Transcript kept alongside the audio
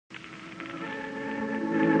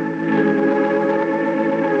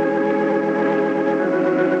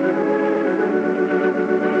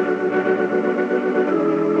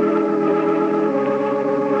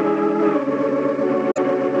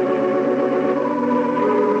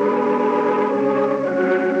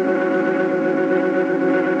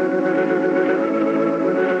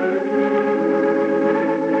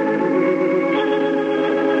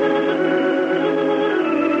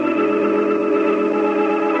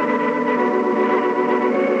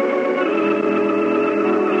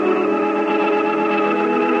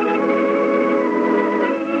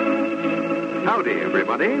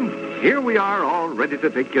everybody. Here we are, all ready to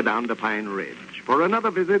take you down to Pine Ridge for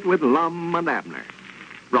another visit with Lum and Abner.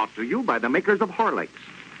 Brought to you by the makers of Horlicks,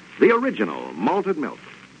 the original malted milk.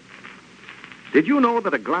 Did you know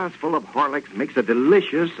that a glass full of Horlicks makes a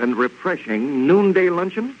delicious and refreshing noonday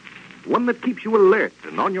luncheon? One that keeps you alert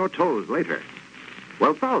and on your toes later.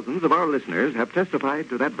 Well, thousands of our listeners have testified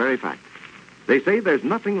to that very fact. They say there's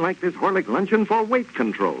nothing like this Horlick luncheon for weight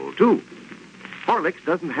control, too. Horlicks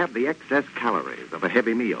doesn't have the excess calories of a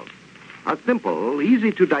heavy meal. A simple,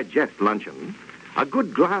 easy-to-digest luncheon, a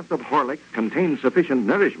good glass of Horlicks contains sufficient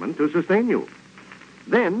nourishment to sustain you.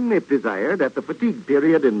 Then, if desired, at the fatigue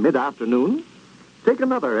period in mid-afternoon, take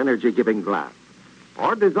another energy-giving glass,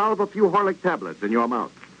 or dissolve a few Horlick tablets in your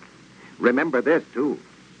mouth. Remember this, too.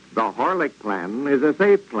 The Horlick plan is a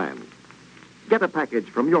safe plan. Get a package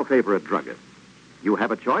from your favorite druggist. You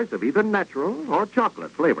have a choice of either natural or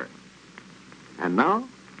chocolate flavor. And now,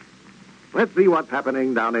 let's see what's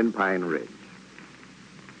happening down in Pine Ridge.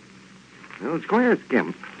 Well, Squire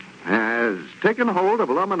Skimp has taken hold of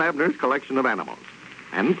Lum and Abner's collection of animals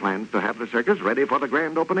and plans to have the circus ready for the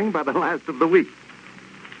grand opening by the last of the week.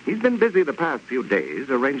 He's been busy the past few days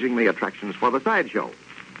arranging the attractions for the sideshow.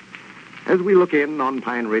 As we look in on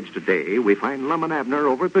Pine Ridge today, we find Lum and Abner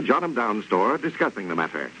over at the Jot 'em Down store discussing the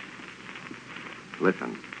matter.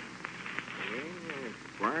 Listen.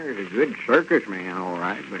 Squire's a good circus man, all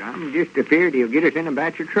right, but I'm just afeard he'll get us in a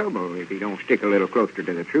batch of trouble if he don't stick a little closer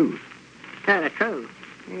to the truth. To the truth?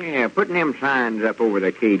 Yeah, putting them signs up over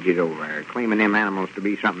the cages over there, claiming them animals to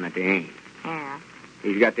be something that they ain't. Yeah.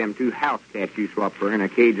 He's got them 2 house cats you swapped for in a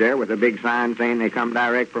cage there with a big sign saying they come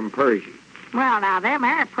direct from Persia. Well, now, them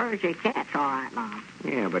are Persia cats, all right, Lum.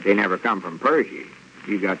 Yeah, but they never come from Persia.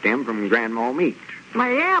 You got them from Grandma Meeks. Well,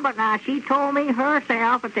 yeah, but now she told me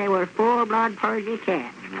herself that they were full-blood Persia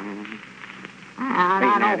cats. I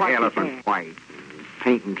Painting know that what she elephant said. white,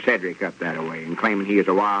 painting Cedric up that way, and claiming he is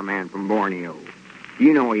a wild man from Borneo.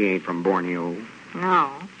 You know he ain't from Borneo. No.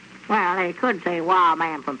 Well, they could say wild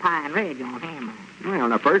man from Pine Ridge on him. Well,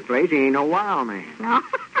 in the first place, he ain't no wild man. No.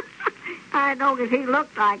 I noticed he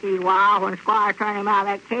looked like he wild when Squire turned him out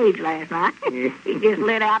of that cage last night. Yeah. He just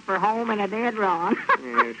lit out for home in a dead run.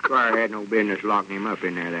 Yeah, Squire had no business locking him up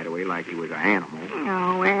in there that way like he was an animal.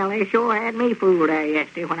 Oh, well, they sure had me fooled there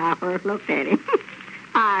yesterday when I first looked at him.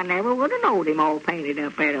 I never would have known him all painted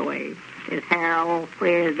up that way. His hair all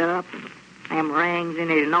frizzed up, and them rings in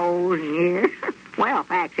his nose and ears. Well,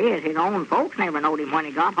 fact is, his own folks never knowed him when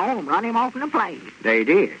he got home, run him off in the place. They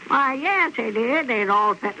did? Why, yes, they did. They was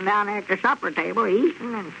all sitting down there at the supper table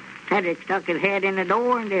eating, and Cedric stuck his head in the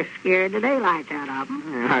door and just scared the daylights out of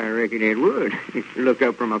him. I reckon it would. Look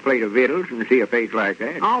up from a plate of victuals and see a face like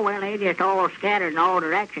that. Oh, well, they just all scattered in all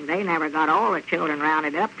directions. They never got all the children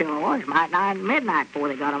rounded up till it was might nigh midnight before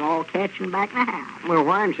they got them all catching back in the house. Well,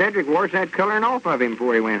 why didn't Cedric wash that coloring off of him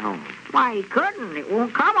before he went home? Why, he couldn't. It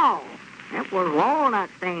won't come off. It was walnut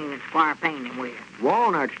stain that Squire painted him with.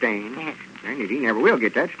 Walnut stain? Yes. Granny, he never will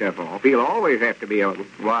get that stuff off. He'll always have to be a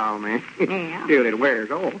wild man. Yeah. Till it wears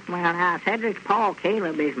off. Well, now, Cedric's pa,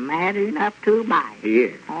 Caleb, is mad enough to bite. He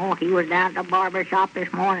is. Oh, he was down at the barber shop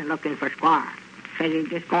this morning looking for Squire. Says he's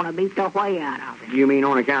just going to beat the way out of him. You mean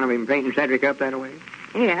on account of him painting Cedric up that way?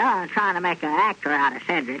 Yeah, trying to make an actor out of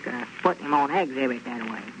Cedric, putting him on exhibit that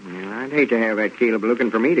way. Yeah, I'd hate to have that Caleb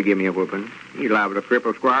looking for me to give me a whooping. He's liable to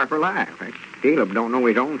cripple Squire for life. That Caleb don't know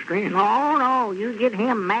his own strength. No, you get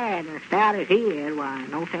him mad and stout as he is, why,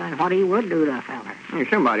 no telling what he would do to a feller. Yeah,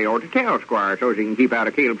 somebody ought to tell Squire so he can keep out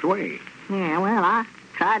of Caleb's way. Yeah, well, I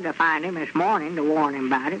tried to find him this morning to warn him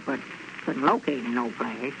about it, but couldn't locate him no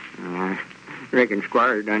place. I reckon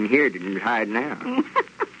Squire done here and hiding out.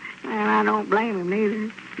 Well, I don't blame him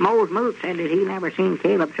neither. Mose Moot said that he never seen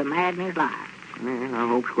Caleb so mad in his life. Well, I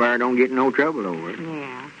hope Squire don't get in no trouble over it.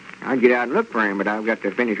 Yeah. I'd get out and look for him, but I've got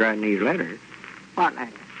to finish writing these letters. What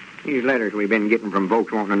letters? These letters we've been getting from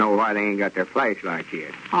folks wanting to know why they ain't got their flashlights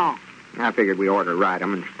yet. Oh. I figured we ought to write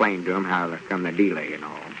them and explain to them how come the delay and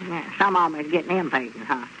all. Yeah, some of them is getting impatient,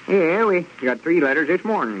 huh? Yeah, we got 3 letters this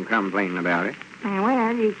morning complaining about it.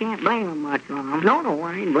 Well, you can't blame them much, Lum. No,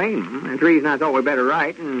 I ain't blaming them. That's the reason I thought we better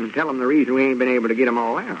write and tell them the reason we ain't been able to get them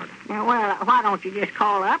all out. Yeah, well, why don't you just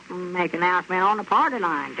call up and make an announcement on the party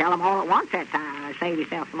line? Tell them all at once that time and save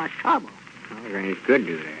yourself so much trouble. I Granny could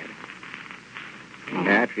do that.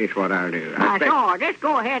 That's just what I'll do. Sure. Just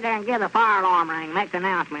go ahead there and give the fire alarm ring. Make the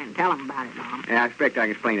announcement and tell them about it, Lum. Yeah, I expect I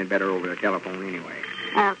can explain it better over the telephone anyway.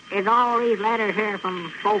 Is all these letters here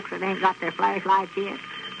from folks that ain't got their flashlights yet?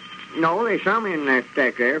 No, there's some in that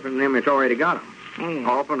stack there from them that's already got them. Yeah.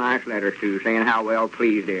 Awful nice letters, too, saying how well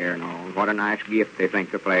pleased they are and all. What a nice gift they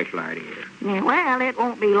think the flashlight is. Yeah, well, it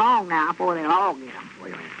won't be long now before they'll all get them.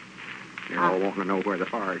 Well, They're all wanting to know where the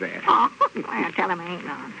fire's at. Oh, well, tell him I ain't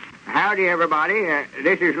none. Howdy, everybody.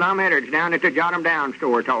 This is Lum Abner down at the Jot 'em Down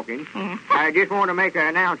store talking. I just want to make an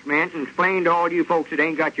announcement and explain to all you folks that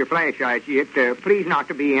ain't got your flashlights yet, please not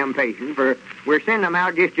to be impatient, for we're sending them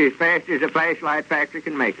out just as fast as the flashlight factory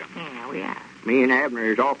can make them. Yeah, we are. Me and Abner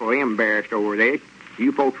is awfully embarrassed over this.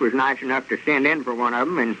 You folks was nice enough to send in for one of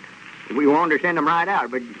them, and we wanted to send them right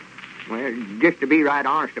out, but, well, just to be right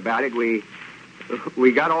honest about it,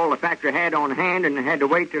 we got all the factory had on hand and had to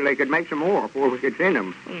wait till they could make some more before we could send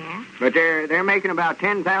them. Yeah. But they're making about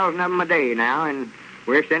 10,000 of them a day now, and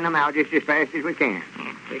we're sending them out just as fast as we can.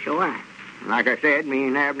 Yeah, we sure are. Like I said, me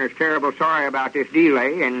and Abner's terrible sorry about this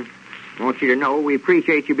delay, and want you to know we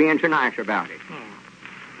appreciate you being so nice about it.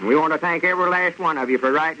 Yeah. We want to thank every last one of you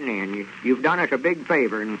for writing in. You've done us a big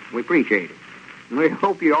favor, and we appreciate it. And we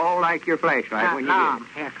hope you all like your flashlight when you get it.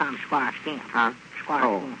 Here comes Squire Skim. Huh? Squire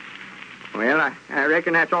Oh. Skim. Well, I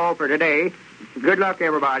reckon that's all for today. Good luck,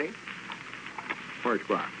 everybody. Where's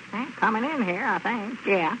Squire? Coming in here, I think.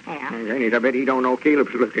 Yeah. Granny, I bet he don't know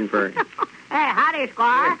Caleb's looking for him. Hey, howdy,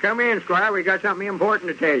 Squire. Come in, Squire. We got something important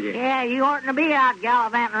to tell you. Yeah, you oughtn't to be out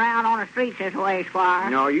gallivanting around on the streets this way, Squire.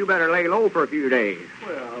 No, you better lay low for a few days.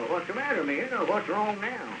 Well, what's the matter, man? What's wrong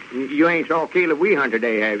now? You ain't saw Caleb we hunt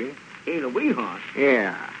today, have you? Caleb, we hunt.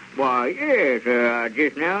 Yeah. Why, yes, I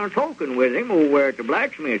just now talking with him over at the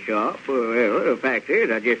blacksmith shop. Well, the fact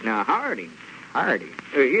is, I just now hired him. Hired him?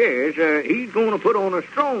 Yes, he's going to put on a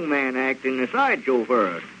strongman act in the sideshow for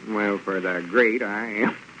us. Well, for the great, I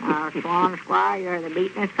am. Swan Squire, you're the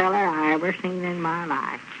beatenest feller I ever seen in my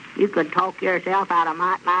life. You could talk yourself out of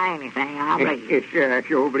might nigh anything, I believe. I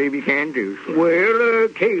sure believe you can, too. Well,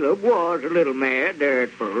 Caleb was a little mad there at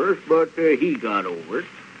first, but he got over it.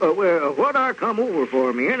 Well, what I come over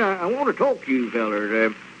for, man, I want to talk to you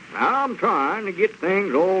fellers. I'm trying to get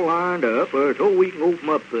things all lined up so we can open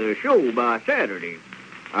up the show by Saturday.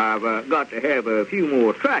 I've got to have a few more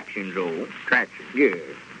attractions, though. Attractions? Yes.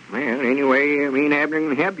 Well, anyway, me and Abner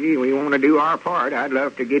can help you. We want to do our part. I'd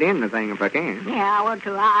love to get in the thing if I can. Yeah, I would,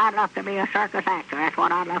 too. I'd love to be a circus actor. That's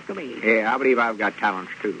what I'd love to be. Yeah, I believe I've got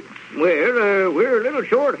talents, too. Well, we're a little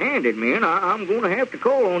short-handed, man. I'm going to have to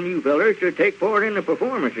call on you fellers to take part in the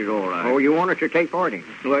performances, all right. Oh, you want us to take part in?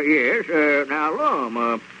 Well, yes. Now,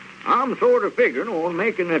 Lum, I'm sort of figuring on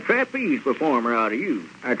making a trapeze performer out of you.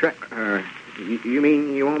 You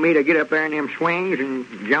mean you want me to get up there in them swings and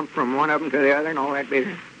jump from one of them to the other and all that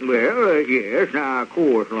business? Well, yes. Now, of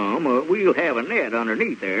course, Lum, we'll have a net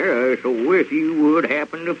underneath there, so if you would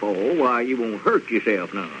happen to fall, why, you won't hurt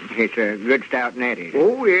yourself none. It's a good stout net, is it?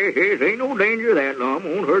 Oh, yes. Ain't no danger of that, Lum.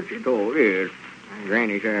 Won't hurt you at all, yes.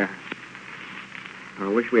 Granny's, I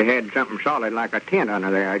wish we had something solid like a tent under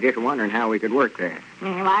there. I was just wondering how we could work that.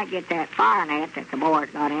 Well, I get that fire net that the boys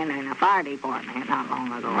got in the fire department not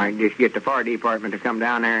long ago. I just get the fire department to come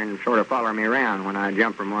down there and sort of follow me around when I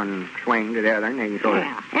jump from one swing to the other, and they can sort of...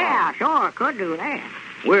 Yeah, sure, could do that.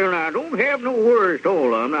 Well, now, don't have no worries at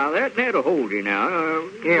all, Lum. Now, that net'll hold you now.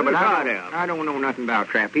 Yeah, but out. I don't know nothing about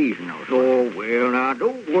trapezing those. Oh, well, now,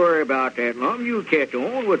 don't worry about that, Lum. You'll catch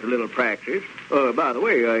on with a little practice. By the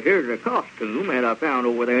way, here's a costume that I found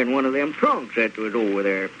over there in one of them trunks that was over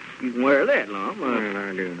there. You can wear that, Lum. Well,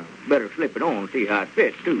 I do know. Better slip it on and see how it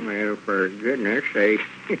fits, too. Well, for goodness sake,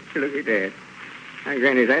 look at that. Now,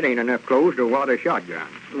 Granny, that ain't enough clothes to wad a shotgun.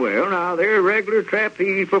 Well, now, they're regular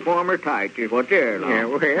trapeze performer tights is what they're, Lum. Yeah,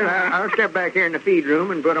 well, I'll step back here in the feed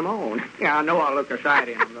room and put them on. Yeah, I know I'll look aside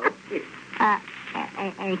in them, though.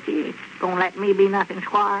 Ain't you gonna let me be nothing,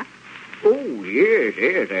 Squire? Oh,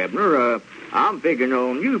 yes, Abner. I'm figuring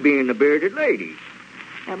on you being the bearded lady.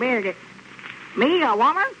 A bearded... Me, a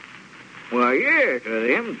woman? Well, yes,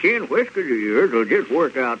 them chin whiskers of yours will just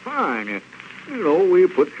work out fine. You know, we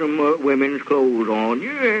put some women's clothes on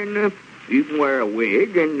you, and you can wear a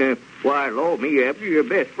wig, and, why, Lord, me, Abner, your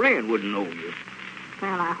best friend wouldn't know you.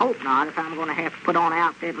 Well, I hope not, if I'm going to have to put on an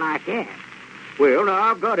outfit like that. Well, now,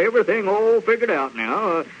 I've got everything all figured out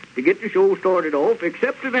now to get the show started off,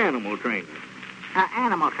 except an animal trainer.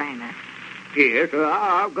 Animal trainer? Yes,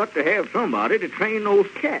 I've got to have somebody to train those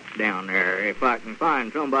cats down there, if I can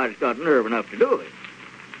find somebody that's got nerve enough to do it.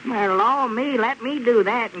 Well, Lord, let me do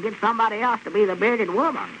that and get somebody else to be the bearded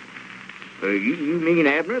woman. You mean,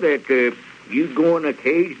 Abner, that you'd go in a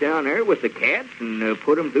cage down there with the cats and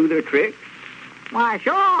put them through their tricks? Why,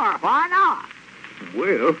 sure. Why not?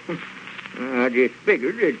 Well, I just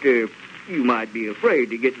figured that you might be afraid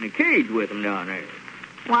to get in a cage with them down there.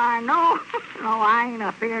 Why, no. No, I ain't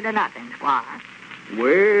afeard of nothing, Squire.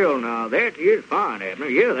 Well, now, that is fine, Abner.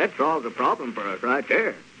 Yeah, that solves the problem for us right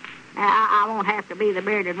there. I won't have to be the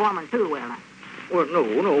bearded woman, too, will I? Well, no,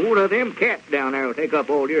 one of them cats down there will take up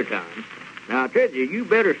all your time. Now, I tell you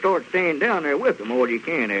better start staying down there with them all you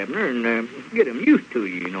can, Abner, and get them used to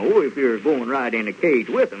you, if you're going right in a cage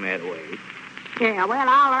with them that way. Yeah, well,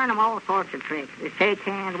 I'll learn them all sorts of tricks. Just shake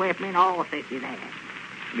hands with me and all such as that.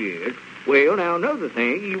 Yes. Well, now, another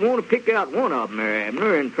thing, you want to pick out one of them there,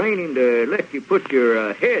 Abner, and train him to let you put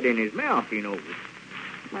your head in his mouth, Well,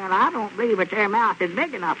 I don't believe that their mouth is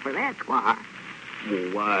big enough for that, Squire.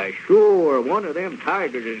 Well, why, sure, one of them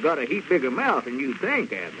tigers has got a heap bigger mouth than you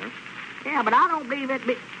think, Abner. Yeah, but I don't believe it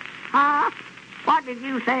be... Huh? What did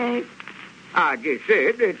you say? I just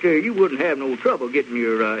said that you wouldn't have no trouble getting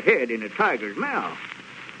your head in a tiger's mouth.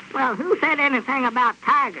 Well, who said anything about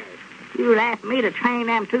tigers? You asked me to train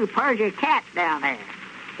them 2 Persian cats down there.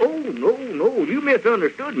 Oh, no, you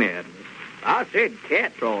misunderstood me, Abner. I said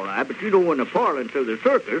cats, all right, but in the parlance of the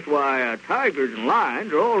circus, why, tigers and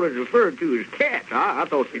lions are always referred to as cats. I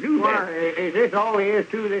thought you knew that. Well, is this all there is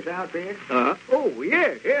to this outfit? Oh,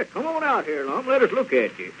 yes. Come on out here, Lum. Let us look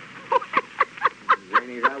at you.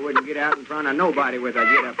 Granny's, I wouldn't get out in front of nobody with a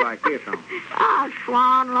get-up like this on. Oh,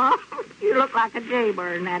 Swan, Lum. You look like a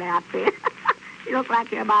jaybird in that outfit. You look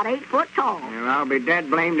like you're about 8 foot tall. Well, I'll be dead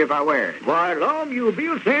blamed if I wear it. Why, Lum, you'll be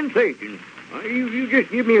a sensation. You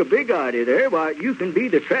just give me a big idea there. Why, you can be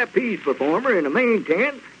the trapeze performer in the main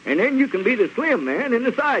tent, and then you can be the slim man in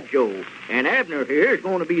the sideshow. And Abner here is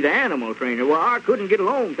going to be the animal trainer. Well, I couldn't get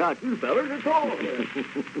along without you fellas at all.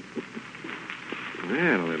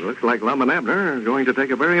 Well, it looks like Lum and Abner are going to take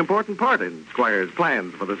a very important part in Squire's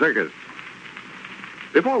plans for the circus.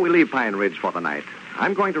 Before we leave Pine Ridge for the night,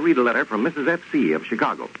 I'm going to read a letter from Mrs. F.C. of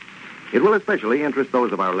Chicago. It will especially interest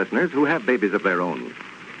those of our listeners who have babies of their own.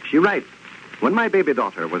 She writes, "When my baby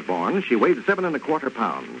daughter was born, she weighed 7¼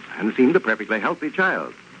 pounds and seemed a perfectly healthy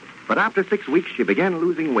child. But after 6 weeks, she began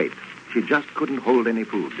losing weight. She just couldn't hold any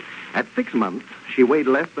food. At 6 months, she weighed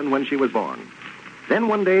less than when she was born. Then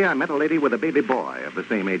one day, I met a lady with a baby boy of the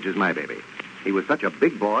same age as my baby. He was such a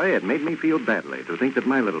big boy, it made me feel badly to think that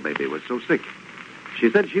my little baby was so sick. She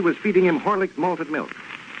said she was feeding him Horlick's malted milk.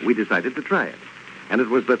 We decided to try it. And it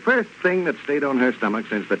was the first thing that stayed on her stomach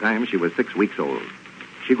since the time she was 6 weeks old.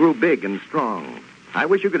 She grew big and strong. I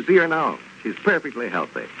wish you could see her now. She's perfectly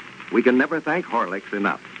healthy. We can never thank Horlicks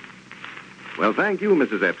enough." Well, thank you,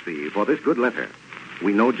 Mrs. F.C., for this good letter.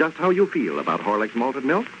 We know just how you feel about Horlick's malted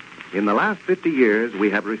milk. In the last 50 years, we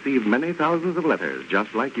have received many thousands of letters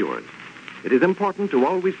just like yours. It is important to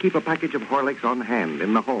always keep a package of Horlicks on hand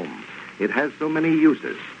in the home. It has so many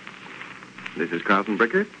uses. This is Carlton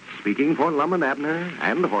Brickert, speaking for Lum and Abner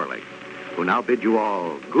and Horlicks, who now bid you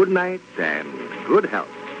all good night and good health.